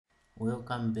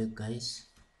Welcome back, guys.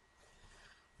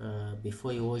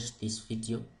 Before you watch this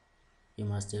video, you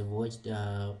must have watched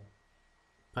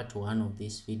part 1 of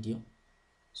this video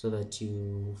so that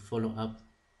you follow up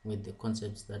with the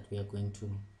concepts that we are going to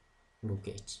look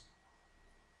at.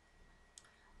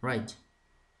 Right.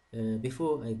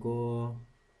 Before I go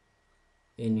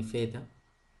any further,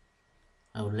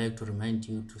 I would like to remind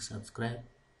you to subscribe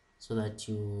so that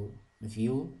you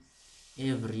view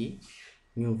every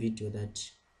new video that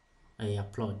I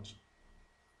upload.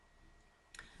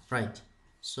 Right,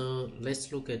 so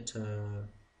let's look at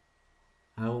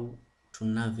how to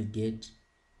navigate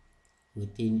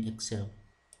within Excel.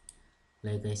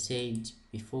 Like I said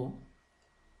before,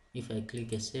 if I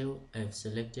click a cell, I've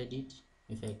selected it.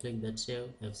 If I click that cell,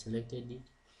 I've selected it,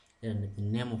 and the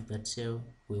name of that cell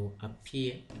will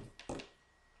appear,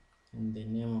 and the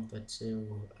name of that cell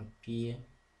will appear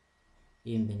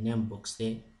in the name box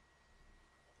there.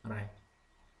 Right,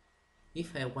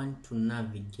 if I want to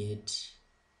navigate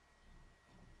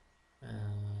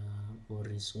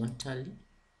horizontally,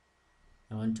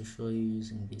 I want to show you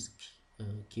using this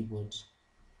keyboard.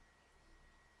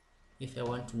 If I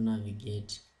want to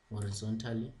navigate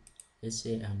horizontally, let's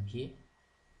say I'm here,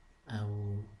 I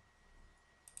will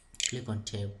click on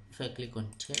tab. If I click on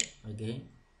tab again,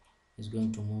 it's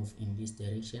going to move in this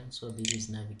direction. So this is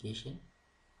navigation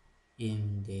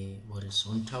in the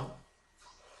horizontal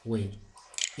way.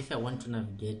 If I want to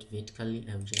navigate vertically,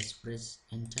 I'll just press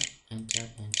enter, enter,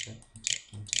 enter, enter,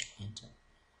 enter, enter.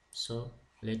 So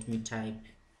let me type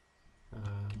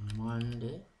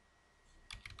Monday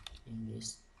in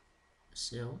this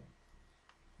cell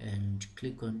and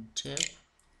click on tab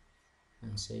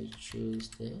and say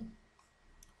Tuesday.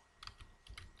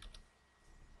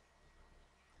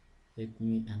 Let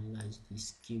me enlarge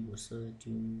this keyboard so that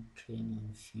you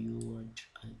can view what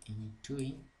I am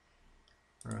doing.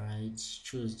 Right,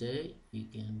 Tuesday, you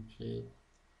can click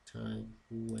type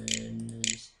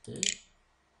Wednesday.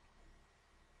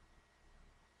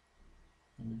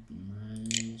 Would be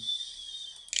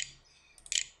nice.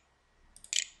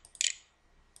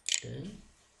 Okay.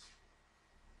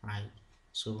 Right,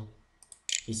 so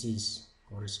this is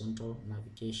horizontal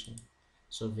navigation.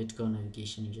 So vertical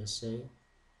navigation, you just say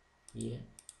here,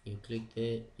 you click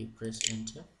there, you press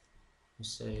enter, you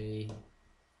say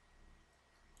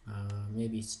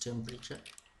maybe it's temperature,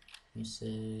 you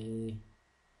say,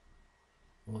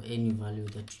 or any value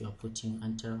that you are putting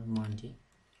enter Monday,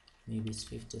 maybe it's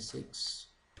 56,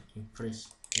 you press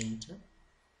enter,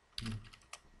 you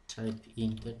type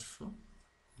in 34,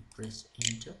 you press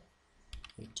enter,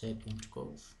 you type in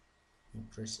 12, you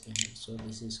press enter. So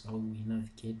this is how we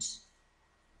navigate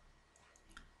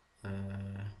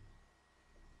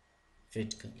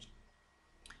vertically.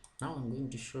 Now I'm going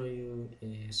to show you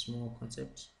a small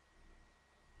concept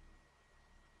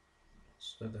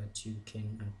so that you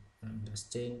can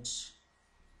understand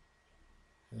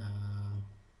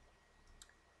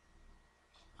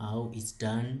how it's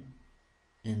done,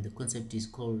 and the concept is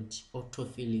called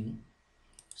autofilling.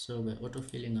 So by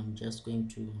autofilling, I'm just going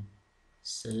to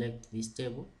select this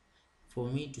table. For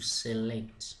me to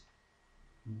select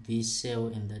this cell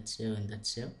and that cell and that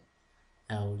cell,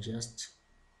 I'll just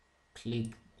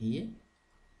click here,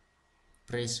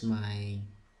 press my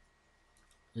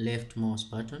left mouse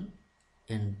button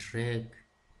and drag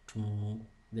to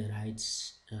the right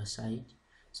side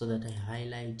so that I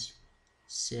highlight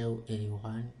cell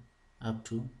A1 up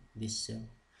to this cell.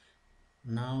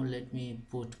 Now let me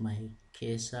put my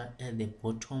cursor at the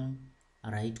bottom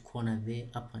right corner there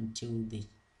up until the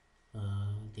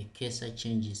cursor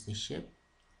changes the shape,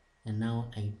 and now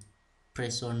I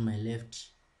press on my left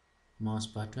mouse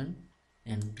button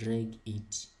and drag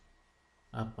it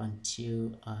up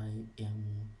until I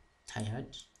am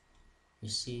tired. You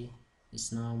see,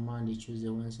 it's now Monday, Tuesday,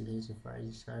 Wednesday, Thursday,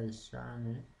 Friday, Saturday,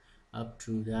 Sunday, up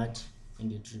to that,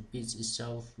 and it repeats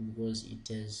itself because it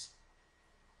has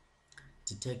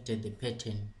detected the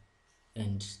pattern,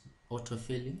 and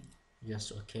autofilling just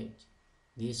occurred.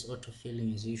 This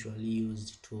autofilling is usually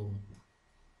used to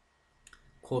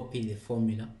copy the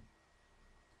formula.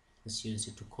 It's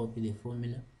used to copy the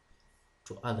formula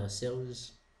to other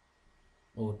cells,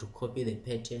 or to copy the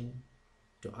pattern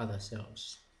to other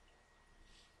cells.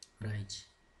 Right,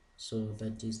 so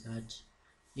that is that.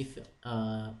 If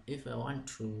I want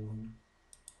to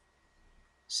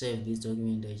save this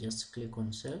document, I just click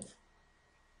on save.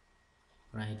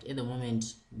 Right, at the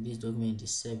moment this document is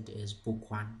saved as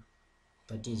book 1,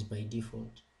 that is by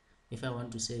default. If I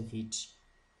want to save it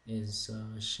as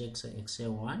Shakespeare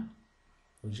Excel 1,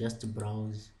 I'll just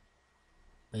browse.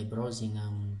 By browsing,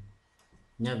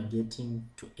 navigating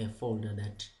to a folder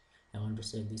that I want to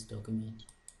save this document.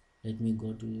 Let me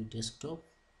go to desktop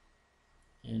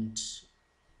and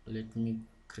let me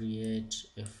create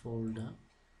a folder.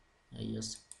 I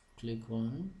just click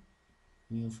on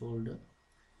new folder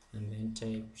and then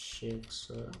type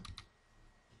Shakespeare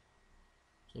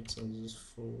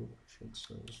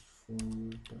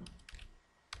folder,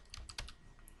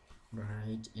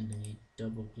 right, and I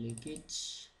double click it.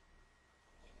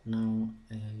 Now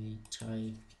I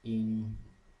type in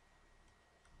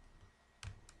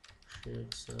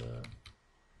Shakespeare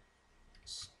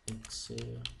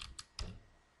Excel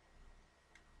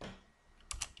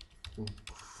book.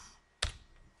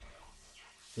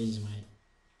 This is my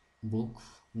book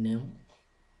name,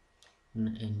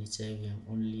 and it's having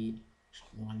only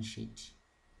one sheet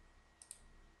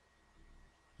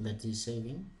that is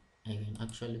saving. I can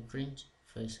actually print.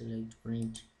 If I select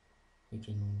print, you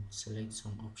can select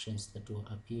some options that will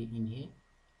appear in here: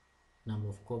 number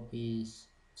of copies,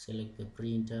 select the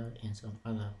printer, and some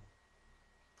other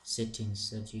settings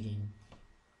that you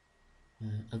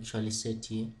can actually set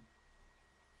here.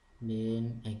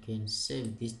 Then I can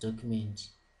save this document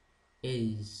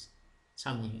as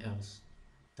something else.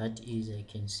 That is, I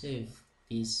can save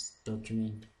this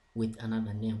document with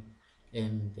another name,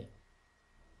 and the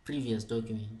previous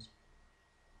document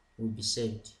will be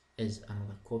saved as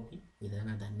another copy with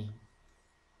another name.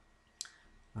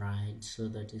 Right, so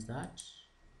that is that.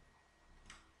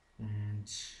 And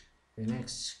the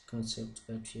next concept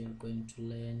that we are going to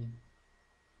learn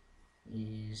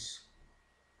is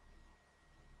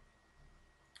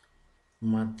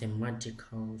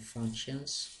mathematical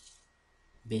functions,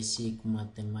 basic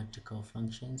mathematical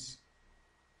functions,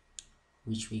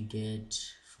 which we get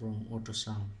from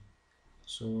AutoSum.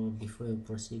 So before we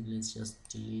proceed, let's just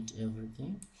delete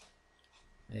everything.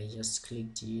 I just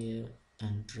clicked here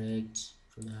and dragged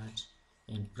to that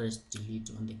and pressed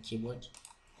delete on the keyboard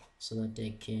so that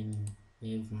I can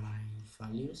have my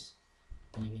values.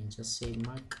 And I can just say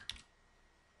mark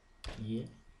here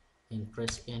and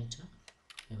press enter.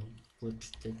 I'll put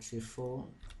 34,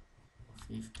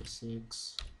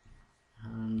 56,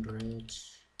 100,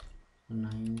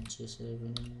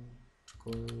 97,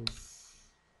 12,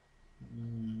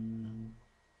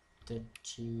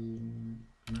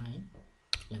 39,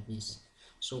 like this.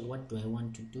 So what do I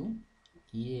want to do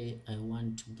here? I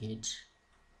want to get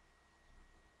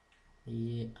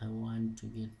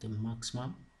the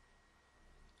maximum.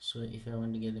 So if I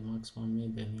want to get the maximum,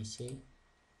 maybe I may say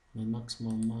my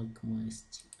maximum mark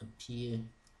must appear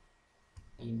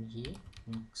in here,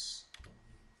 max,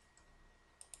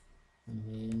 and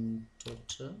then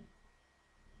total,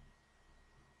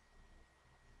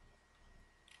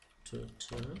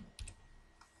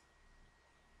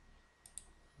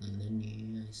 and then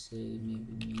here I say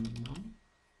maybe minimum,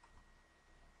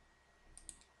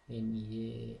 and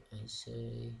here I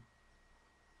say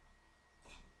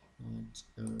what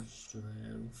else do I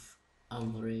have?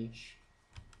 Average.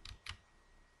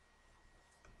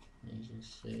 I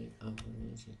just say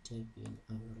average. I type in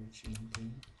average in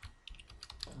there.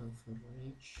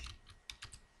 Average.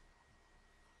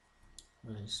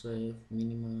 Right, so I have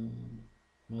minimum,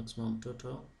 maximum,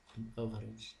 total, and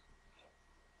average.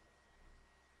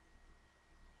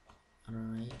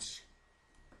 Alright.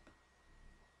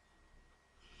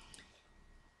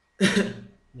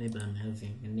 Maybe I'm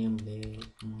having a name there,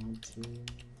 multi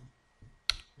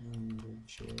and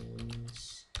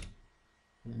James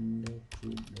and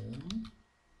put them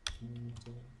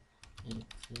into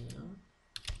Excel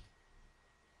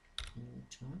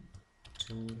into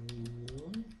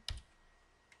Tario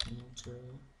into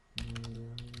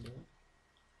Miranda.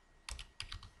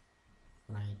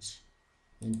 Right,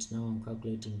 and now I'm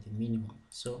calculating the minimum.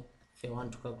 So if I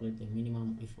want to calculate the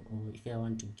minimum, if I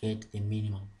want to get the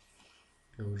minimum,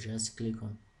 I will just click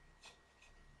on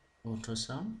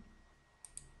AutoSum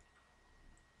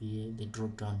here, the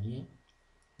drop down here,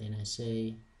 then I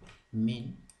say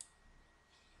min.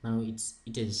 Now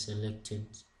it is selected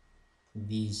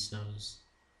these cells,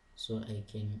 so I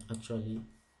can actually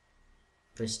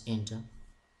press enter,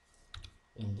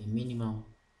 and the minimum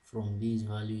from these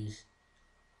values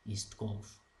is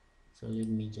 12. So let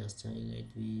me just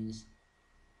highlight these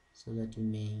so that you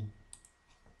may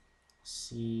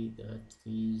see that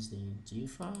these they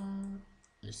differ.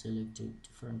 I selected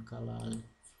different color,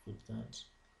 let's put that,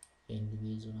 and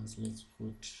these ones let's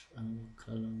put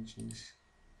color which is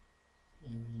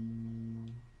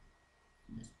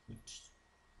let's put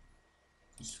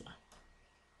this one.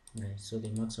 Right, so the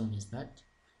maximum is that,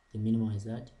 the minimum is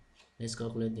that. Let's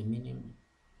calculate the minimum,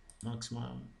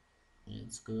 maximum.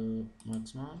 Let's go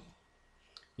maximum.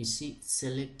 You see,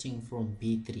 selecting from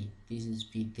B3. This is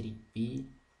B3,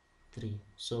 B3.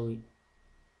 So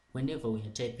Whenever we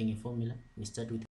are typing a formula, we start with